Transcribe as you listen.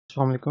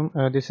Assalamu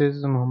alaikum. This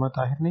is Muhammad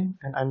Tahir Naeem,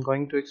 and I'm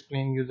going to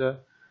explain you the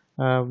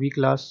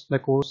WeClass, the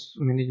course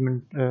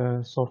management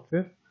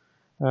software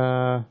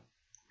uh,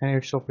 and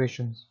its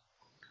operations.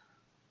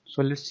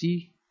 So let's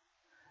see.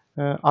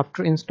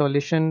 After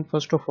installation,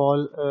 first of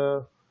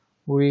all,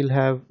 we'll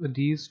have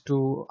these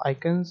two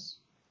icons,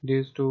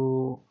 these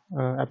two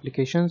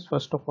applications.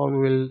 First of all,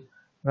 we'll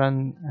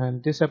run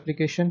this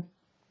application,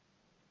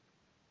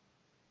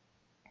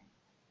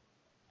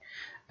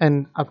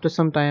 and after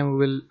some time, we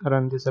will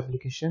run this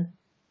application.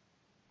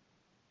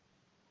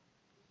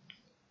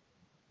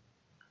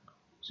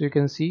 So you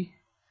can see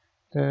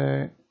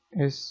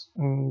is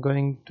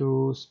going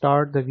to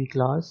start the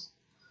WeClass.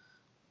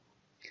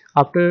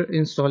 After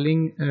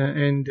installing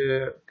and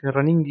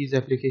running these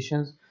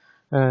applications,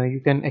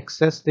 you can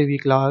access the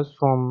WeClass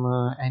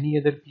from any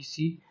other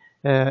PC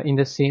in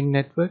the same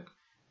network,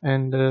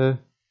 and the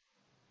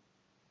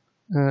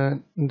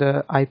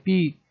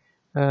IP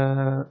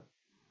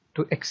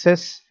to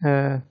access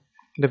the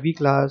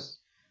WeClass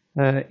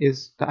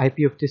is the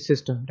IP of this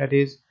system, that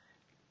is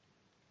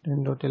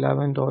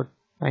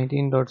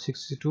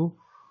 10.11.19.62.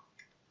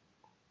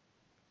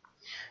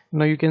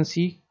 Now you can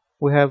see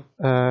we have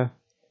the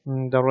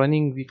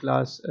running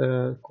WeClass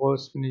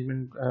course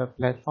management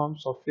platform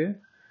software.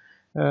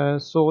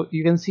 So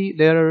you can see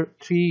there are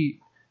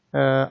three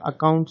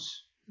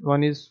accounts.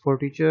 One is for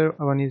teacher,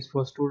 one is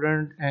for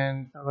student,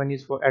 and one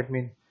is for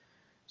admin.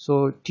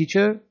 So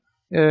teacher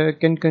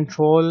can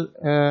control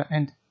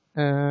and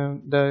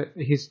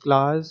his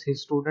class,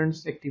 his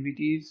students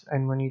activities,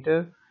 and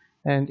monitor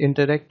and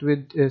interact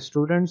with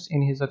students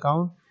in his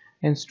account,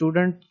 and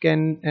student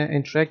can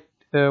interact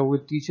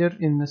with teacher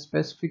in a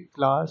specific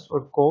class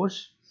or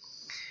course,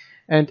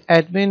 and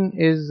admin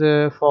is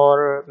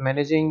for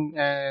managing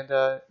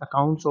the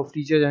accounts of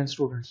teachers and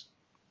students.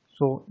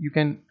 So you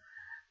can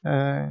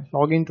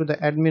log into the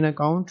admin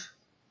account.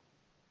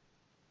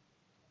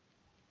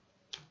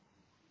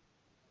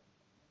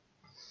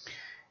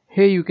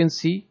 Here you can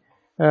see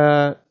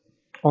on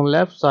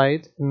left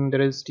side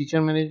there is teacher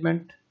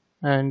management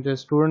and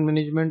student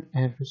management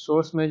and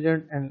resource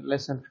management and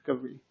lesson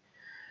recovery.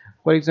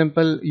 For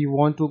example, you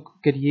want to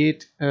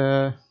create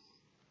a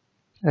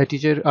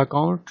teacher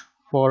account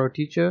for a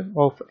teacher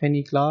of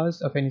any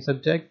class, of any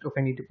subject, of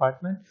any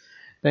department,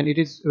 then it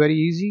is very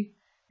easy.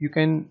 You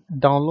can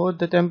download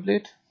the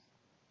template,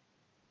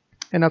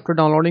 and after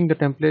downloading the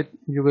template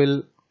you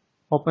will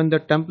open the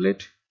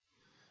template,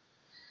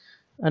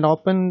 and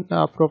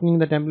after opening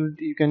the template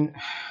you can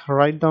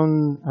write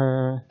down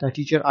the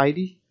teacher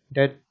ID.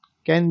 That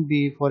can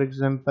be, for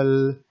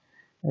example,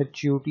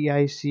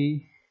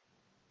 HUTIC.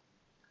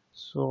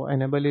 So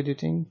enable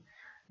editing,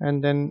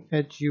 and then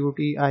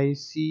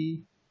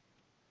HUTIC,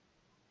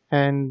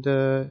 and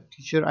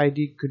teacher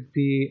ID could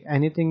be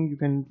anything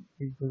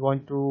you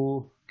want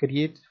to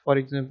create, for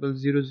example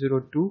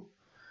 002,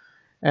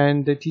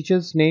 and the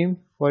teacher's name,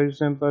 for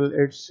example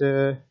it's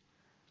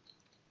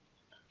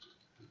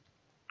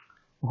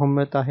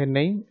Muhammad Tahir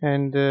Naeem,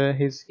 and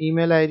his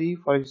email ID,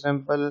 for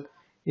example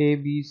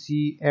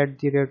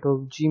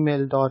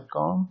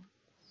abc@gmail.com,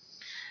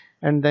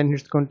 and then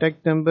his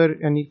contact number,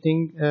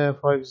 anything,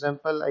 for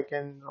example I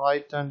can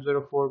write down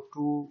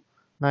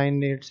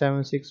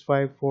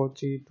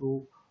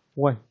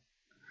 042987654321,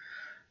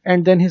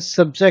 and then his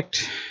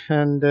subject,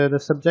 and the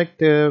subject,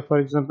 for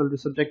example the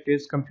subject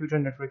is computer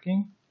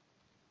networking.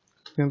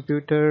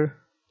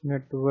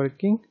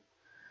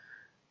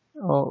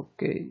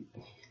 Okay,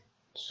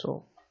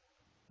 so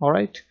all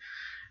right,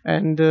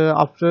 and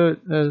after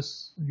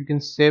you can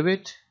save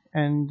it,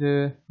 and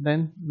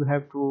then you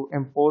have to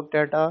import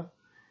data,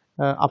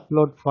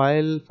 upload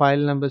file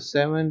number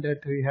 7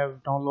 that we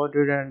have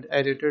downloaded and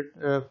edited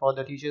for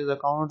the teacher's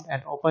account,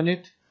 and open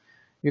it.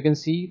 You can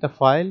see the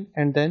file,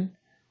 and then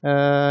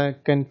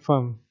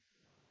confirm.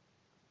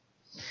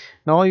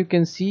 Now you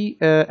can see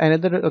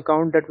another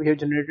account that we have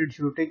generated,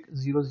 Hutic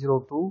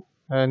 002,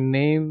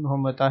 name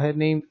Muhammad Tahir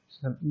Naeem,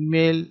 some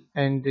email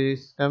and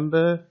this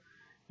number,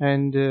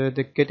 and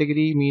the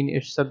category mean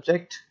its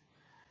subject,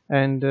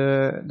 and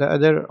the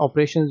other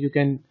operations you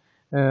can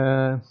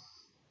uh,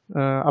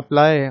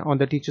 apply on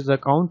the teacher's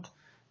account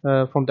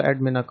from the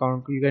admin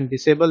account. You can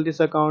disable this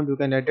account, you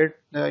can edit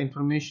the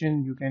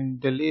information, you can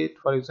delete.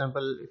 For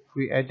example, if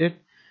we edit,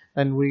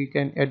 then we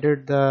can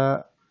edit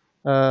the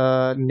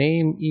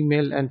name,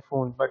 email and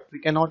phone, but we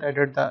cannot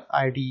edit the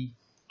ID.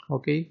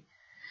 Okay,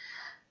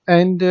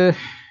 and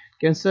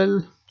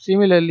cancel.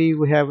 Similarly,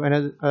 we have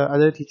another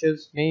other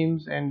teachers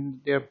names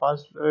and their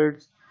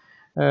passwords.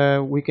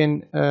 We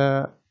can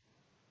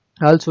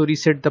also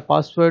reset the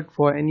password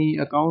for any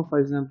account. For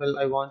example,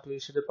 I want to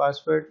reset the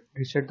password,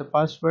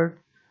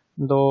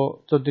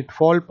 though so the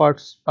default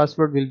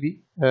password will be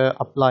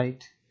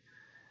applied,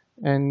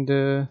 and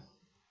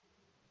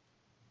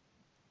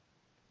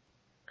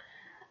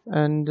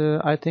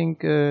I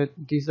think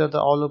these are the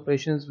all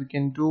operations we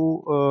can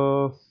do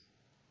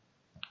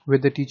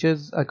with the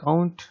teacher's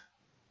account.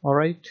 All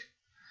right,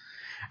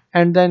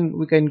 and then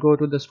we can go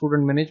to the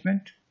student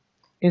management.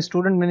 In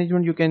student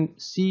management you can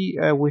see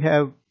we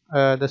have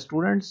the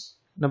students,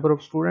 number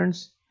of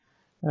students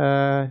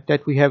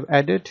that we have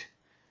added.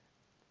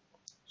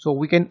 So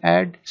we can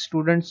add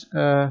students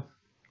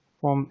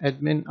from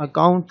admin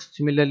account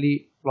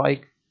similarly,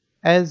 like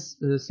as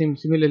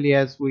similarly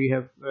as we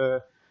have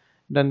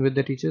done with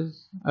the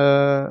teachers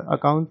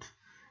account.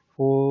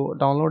 For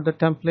download the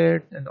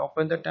template and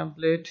open the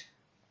template.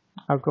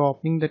 After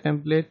opening the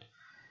template,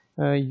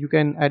 you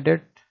can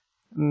edit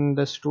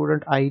the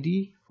student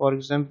ID. For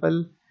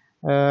example,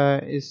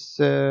 is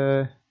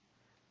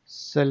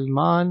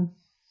Salman,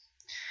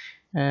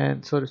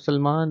 and sorry,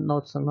 Salman,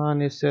 not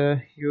Salman, is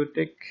a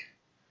UTech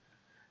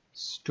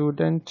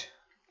student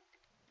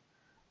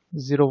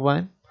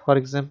 01, for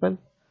example.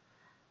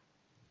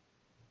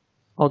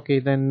 Okay,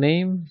 then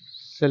name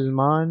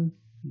Salman,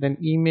 then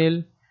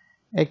email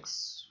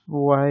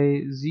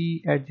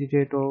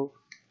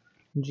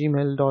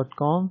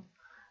xyz@gmail.com.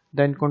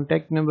 Then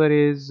contact number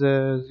is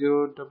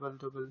 0 double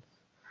double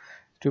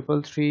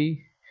triple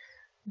three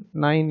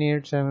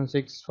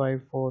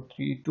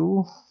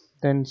 98765432.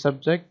 Then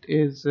subject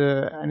is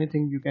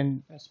anything you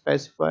can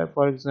specify,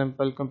 for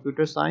example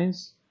computer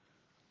science.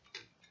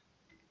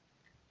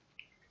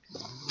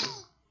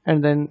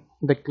 And then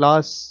the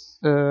class,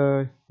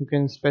 you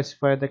can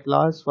specify the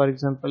class. For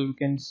example, you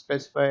can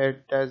specify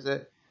it as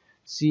a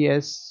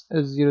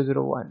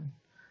CS001,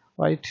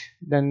 right?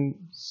 Then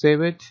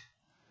save it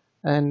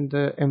and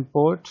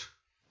import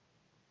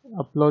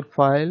upload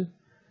file,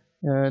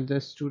 the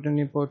student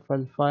import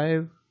file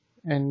 5,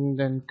 and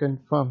then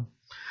confirm.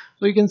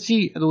 So you can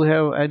see we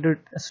have added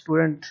a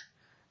student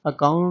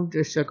account,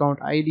 its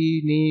account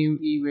ID, name,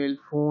 email,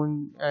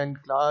 phone,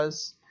 and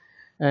class.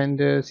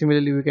 And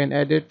similarly we can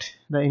edit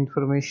the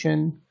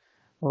information,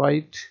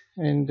 right?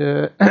 And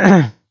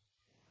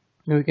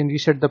we can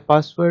reset the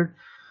password.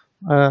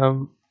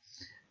 um,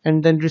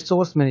 and then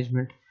resource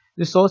management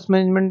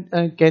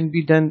can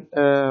be done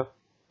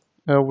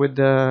with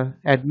the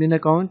admin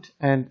account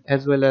and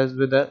as well as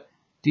with the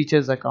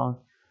teacher's account.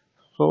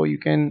 So you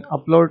can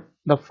upload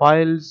the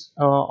files,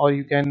 or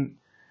you can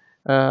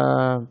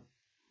uh,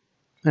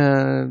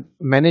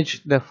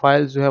 manage the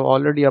files you have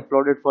already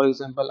uploaded. For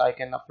example, I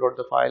can upload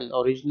the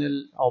file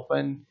original,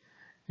 open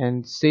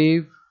and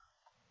save.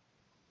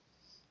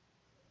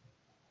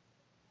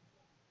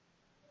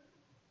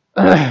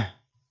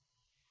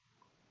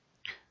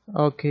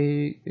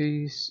 Okay,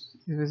 there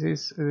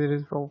is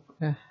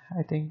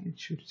I think it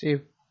should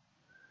save.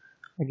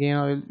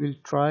 Again, will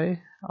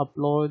try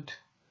upload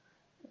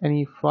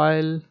any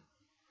file,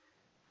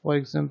 for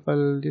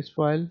example this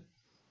file,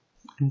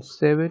 and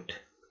save it.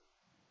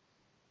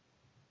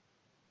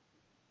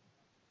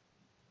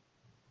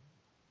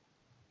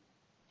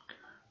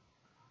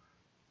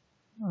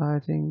 I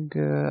think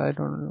I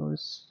don't know,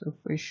 it's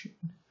sufficient.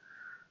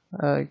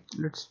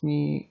 Let's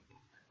me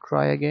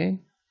try again.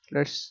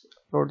 Let's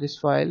upload this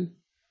file,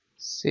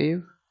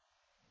 save.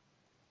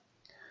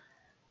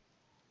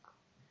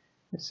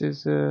 This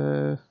is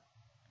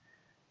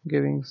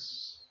giving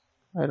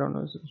I don't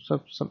know,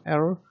 some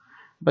error,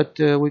 but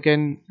we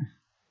can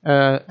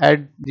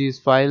add these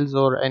files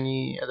or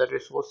any other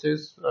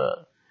resources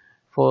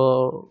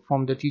for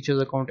from the teacher's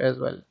account as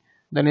well.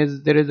 Then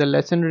there is a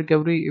lesson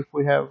recovery. If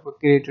we have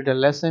created a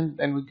lesson,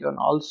 then we can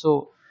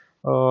also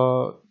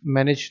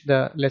manage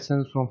the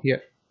lessons from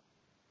here.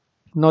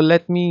 Now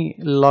let me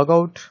log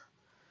out,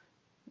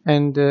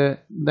 and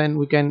then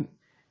we can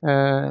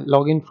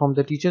log in from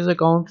the teacher's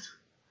account,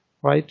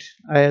 right?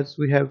 As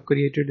we have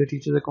created the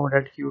teacher's account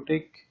at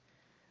QTech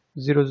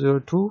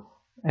 002,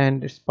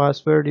 and its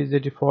password is the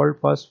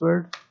default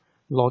password.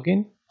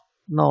 Login.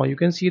 Now you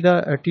can see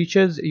the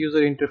teacher's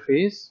user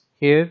interface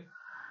here.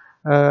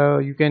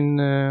 You can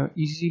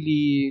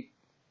easily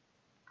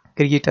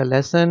create a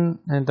lesson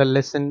and the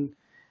lesson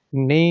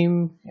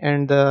name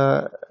and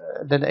the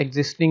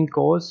existing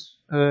course,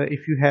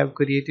 if you have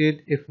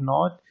created. If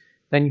not,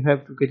 then you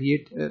have to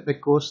create the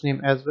course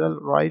name as well,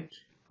 right?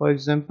 For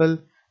example,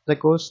 the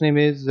course name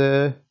is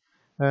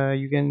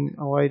you can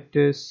write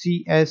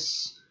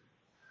CS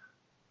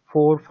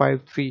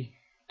 453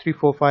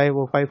 345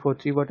 or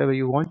 543, whatever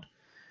you want.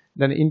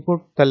 Then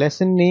input the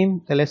lesson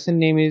name. The lesson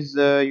name is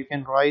you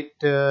can write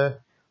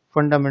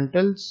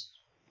fundamentals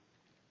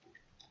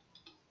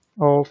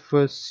of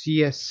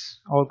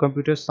CS or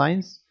computer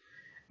science,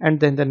 and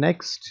then the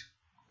next.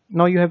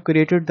 Now you have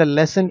created the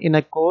lesson in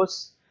a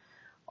course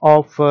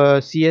of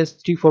CS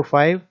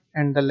 345,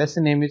 and the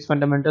lesson name is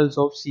fundamentals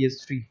of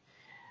CS3.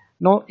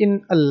 Now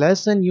in a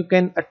lesson you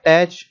can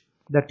attach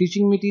the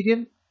teaching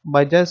material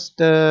by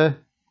just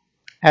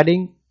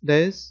adding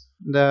this,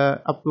 the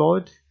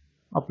upload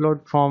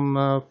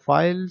from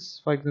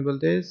files, for example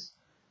this,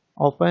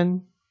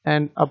 open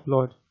and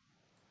upload.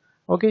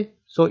 Okay,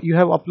 so you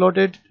have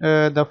uploaded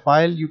the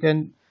file. You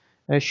can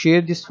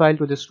share this file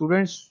to the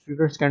students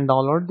can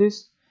download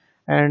this.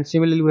 And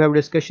similarly we have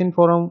discussion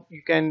forum.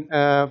 You can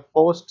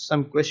post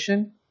some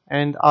question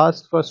and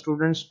ask for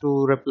students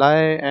to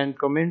reply and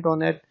comment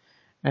on it,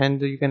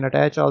 and you can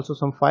attach also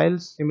some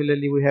files.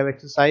 Similarly we have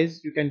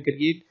exercise. You can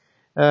create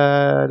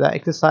the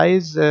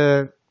exercise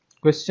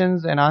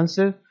questions and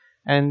answer,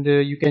 and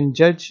you can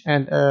judge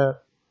and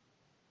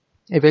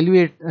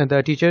evaluate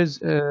the teachers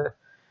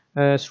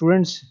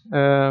students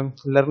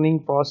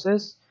learning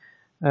process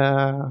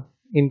uh,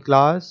 in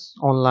class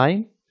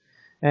online.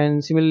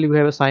 And similarly, we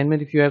have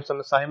assignment. If you have some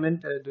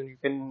assignment, then you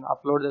can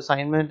upload the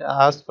assignment,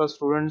 ask for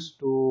students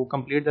to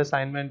complete the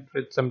assignment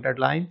with some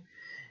deadline.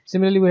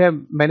 Similarly, we have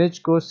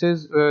managed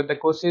courses. The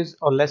courses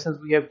or lessons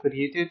we have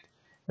created,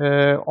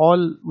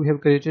 all we have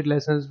created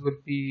lessons will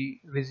be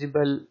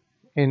visible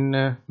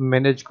in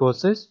managed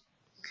courses.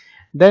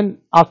 Then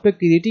after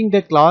creating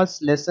the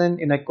class lesson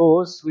in a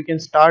course, we can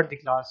start the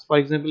class. For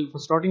example, for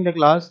starting the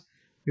class,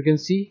 you can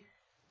see,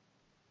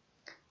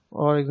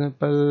 for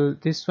example,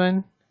 this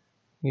one.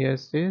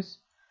 Yes, this.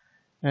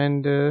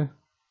 And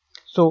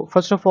so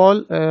first of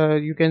all,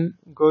 you can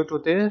go to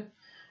there,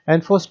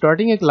 and for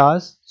starting a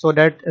class, so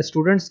that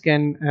students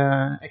can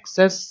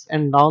access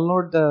and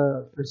download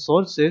the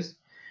resources,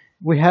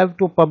 we have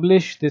to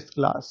publish this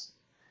class,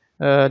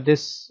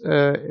 this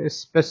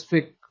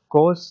specific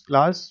course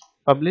class,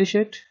 publish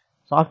it.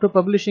 So after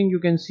publishing, you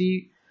can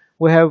see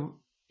we have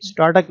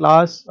start a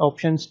class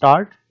option,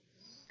 start.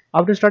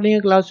 After starting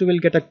a class, you will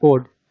get a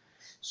code.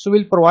 So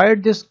we'll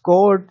provide this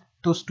code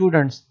to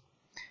students.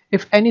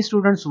 If any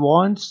students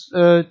wants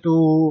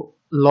to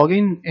log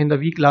in the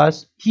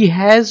WeClass, he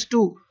has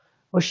to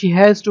or she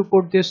has to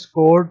put this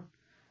code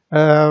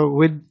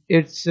with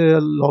its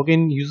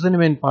login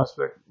username and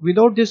password.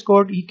 Without this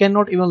code, he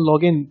cannot even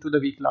log in to the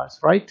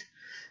WeClass, right?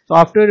 So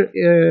after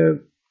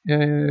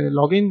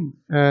login,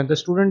 the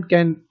student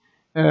can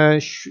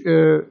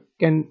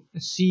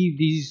see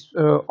these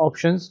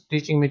options: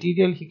 teaching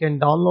material. He can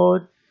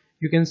download.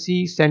 You can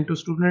see send to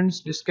students,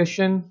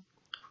 discussion,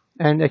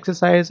 and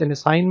exercise and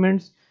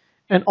assignments,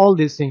 and all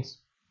these things.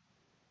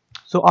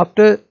 So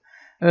after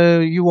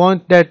you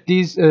want that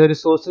these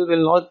resources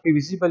will not be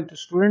visible to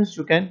students,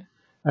 you can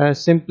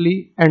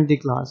simply end the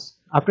class.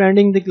 After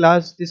ending the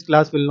class, this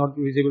class will not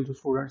be visible to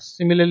students.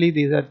 Similarly,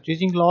 these are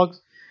teaching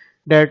logs,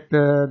 that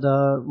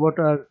the what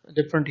are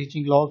different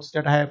teaching logs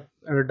that I have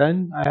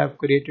done. I have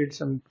created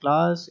some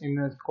class in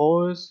a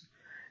course,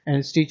 and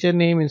its teacher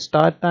name and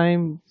start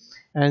time,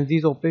 and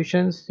these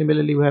operations.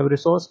 Similarly, we have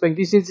resource bank.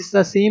 This is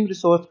the same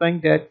resource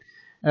bank that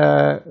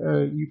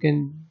you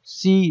can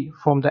see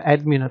from the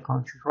admin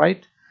account,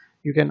 right?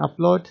 You can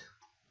upload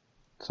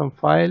some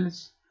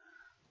files,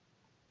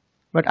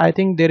 but I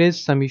think there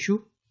is some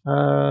issue.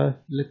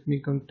 Let me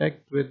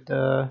contact with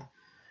the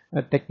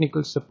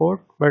technical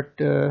support, but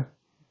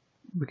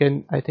we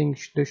can, I think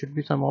there should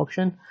be some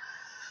option.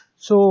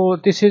 So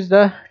this is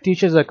the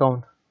teacher's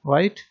account,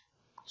 right?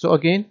 So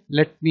again,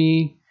 let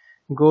me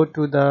go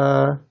to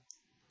the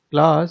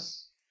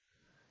class,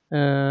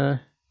 uh,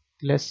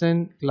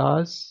 lesson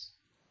class,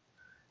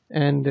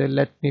 and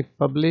let me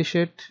publish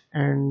it,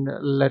 and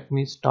let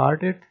me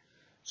start it.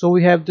 So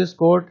we have this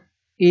code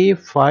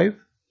A5RV,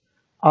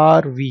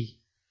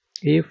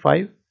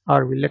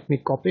 A5RV. Let me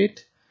copy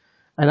it,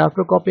 and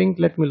after copying,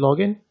 let me log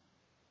in,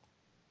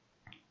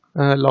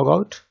 log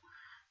out,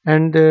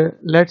 and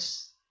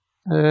let's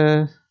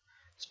uh,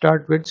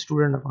 start with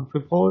student account.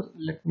 Before,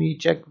 let me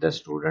check the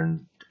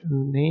student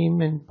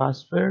name and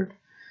password.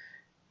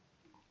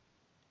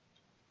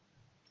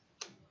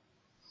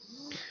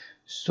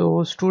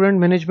 So student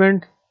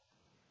management,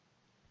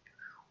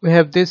 we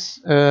have this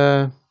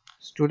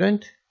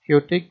student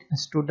chaotic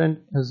student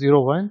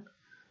 01.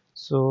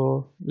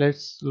 So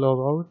let's log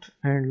out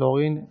and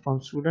log in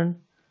from student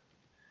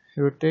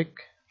chaotic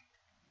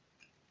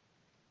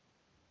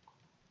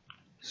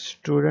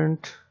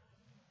student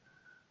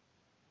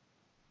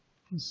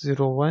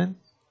 01,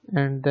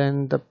 and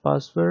then the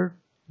password,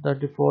 the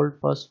default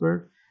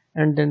password,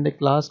 and then the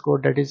class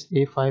code, that is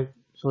A5.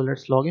 So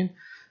let's log in.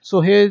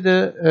 So here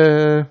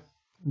the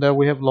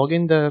we have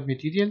login the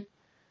material,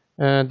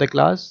 the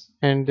class,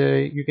 and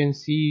you can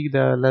see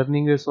the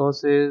learning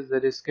resources, the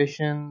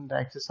discussion, the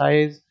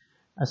exercise,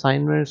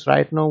 assignments.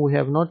 Right now we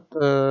have not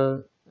uh,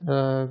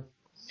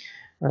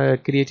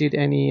 created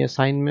any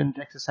assignment,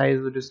 exercise,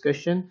 or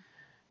discussion,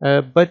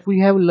 but we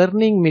have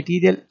learning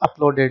material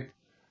uploaded.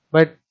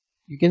 But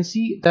you can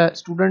see the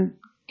student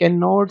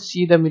cannot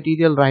see the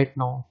material right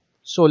now.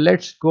 So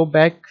let's go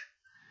back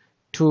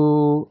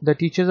to the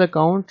teacher's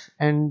account,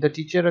 and the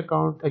teacher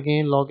account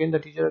again, log in the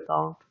teacher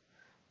account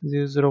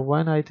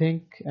 001, I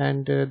think,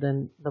 and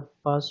then the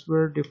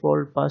password,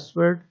 default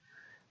password,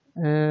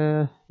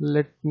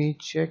 let me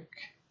check,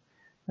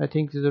 I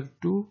think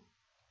 02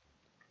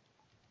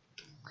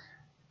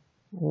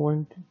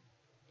 1.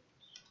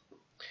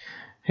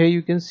 Here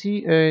you can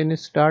see in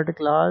start a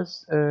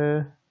class,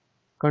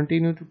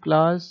 continue to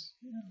class,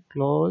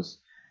 close,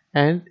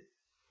 and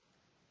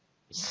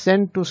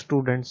send to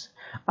students.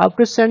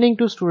 After sending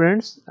to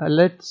students,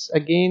 let's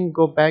again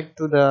go back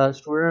to the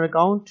student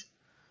account.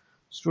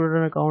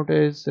 Student account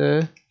is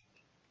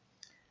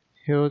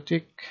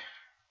chaotic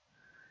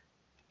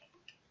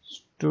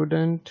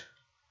student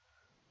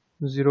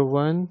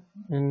 01,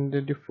 and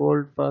the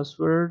default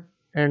password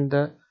and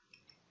the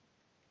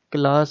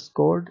class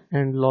code,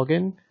 and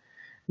login.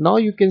 Now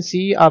you can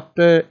see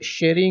after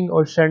sharing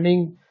or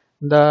sending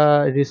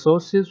the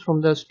resources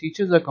from the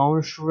teacher's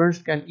account students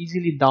can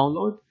easily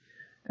download,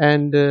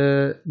 and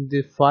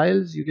the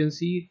files you can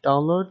see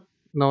download.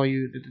 Now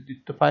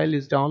the file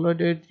is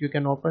downloaded, you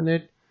can open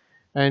it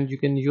and you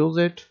can use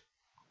it.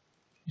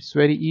 It's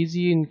very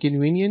easy and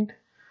convenient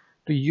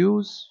to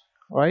use,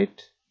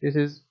 right? This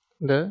is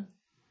the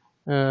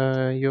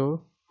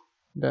your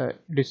the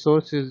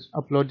resources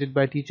uploaded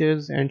by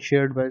teachers and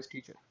shared by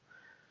teacher.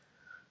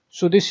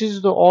 So this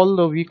is the all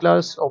the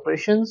WeClass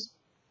operations,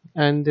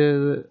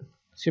 and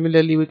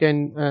similarly we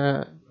can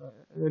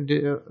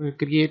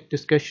create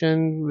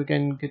discussion, we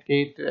can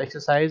create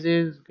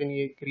exercises, we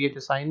can create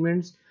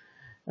assignments,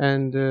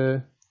 and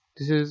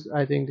this is,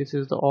 I think this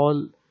is the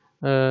all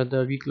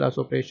the WeClass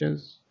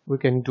operations we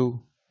can do.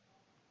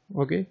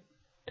 Okay,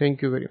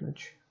 thank you very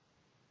much.